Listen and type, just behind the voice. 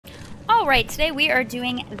Alright, today we are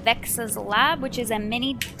doing Vexa's Lab, which is a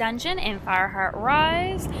mini dungeon in Fireheart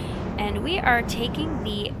Rise, and we are taking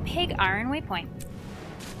the Pig Iron Waypoint.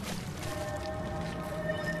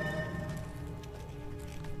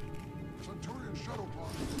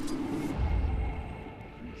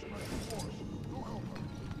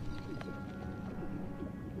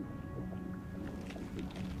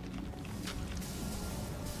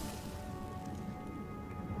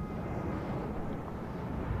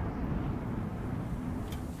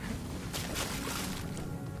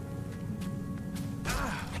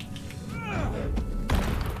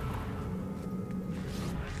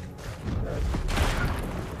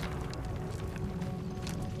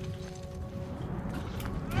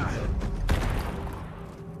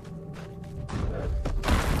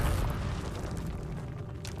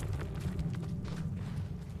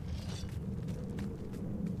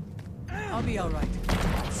 I'll be alright.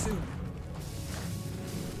 Soon.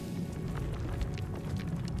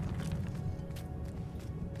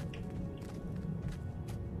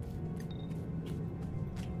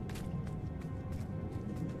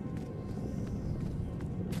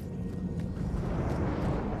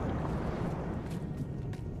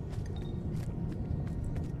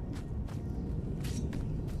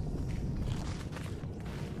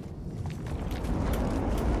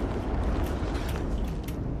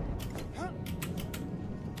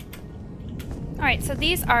 Alright, so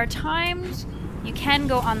these are timed. You can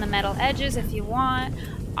go on the metal edges if you want.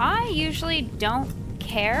 I usually don't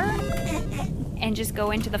care and just go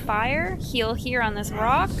into the fire, heal here on this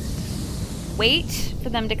rock, wait for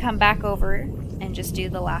them to come back over, and just do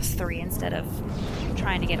the last three instead of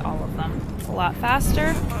trying to get all of them. It's a lot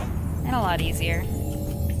faster and a lot easier.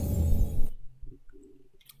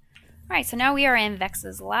 Alright, so now we are in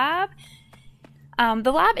Vexa's lab.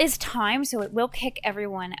 The lab is timed, so it will kick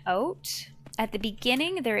everyone out. At the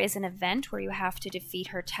beginning, there is an event where you have to defeat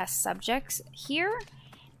her test subjects here,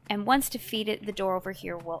 and once defeated, the door over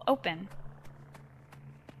here will open.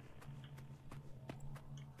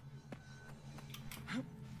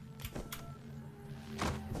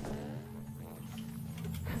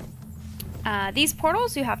 These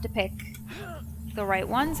portals, you have to pick the right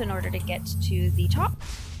ones in order to get to the top.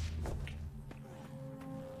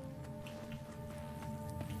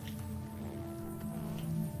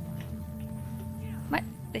 What?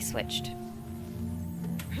 They switched.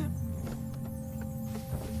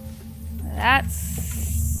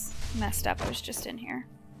 That's messed up. I was just in here.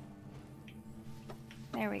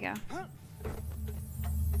 There we go.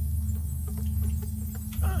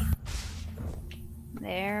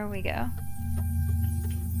 There we go.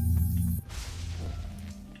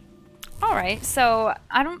 Alright, so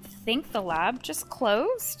I don't think the lab just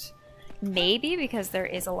closed. Maybe because there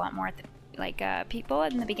is a lot more people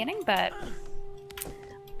in the beginning, but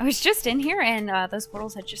I was just in here and those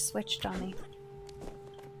portals had just switched on me.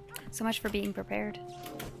 So much for being prepared.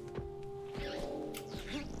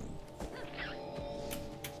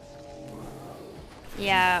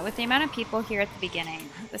 Yeah, with the amount of people here at the beginning,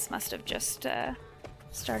 this must have just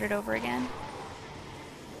started over again.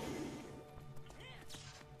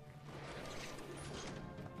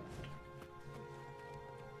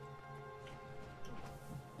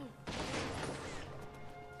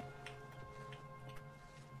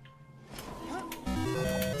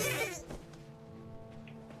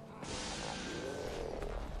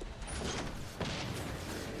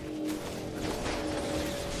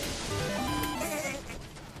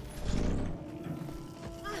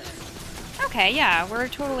 Okay, yeah, we're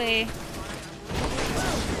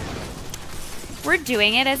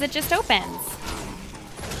doing it as it just opens.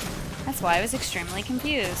 That's why I was extremely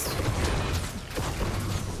confused.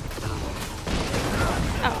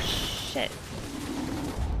 Oh, shit.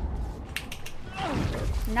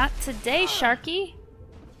 Not today, Sharky.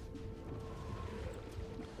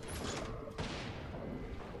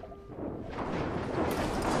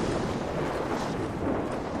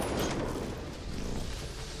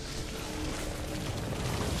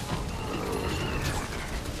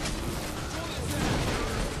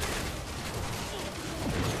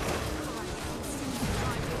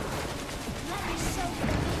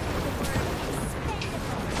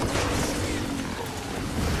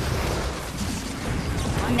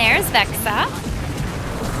 And there's Vexa.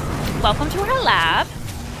 Welcome to her lab.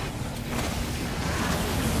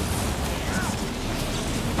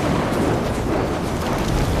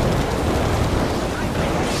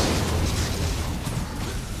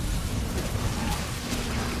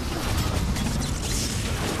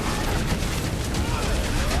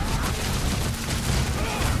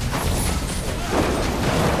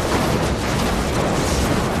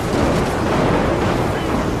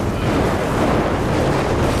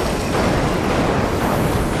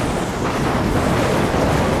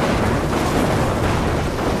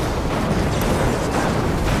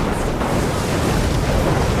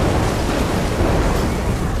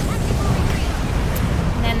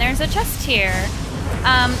 there's a chest here.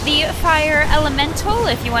 The fire elemental,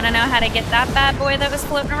 if you want to know how to get that bad boy that was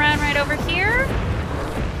floating around right over here.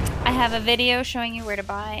 I have a video showing you where to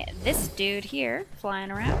buy this dude here,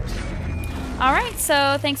 flying around. Alright,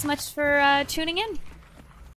 so thanks so much for tuning in.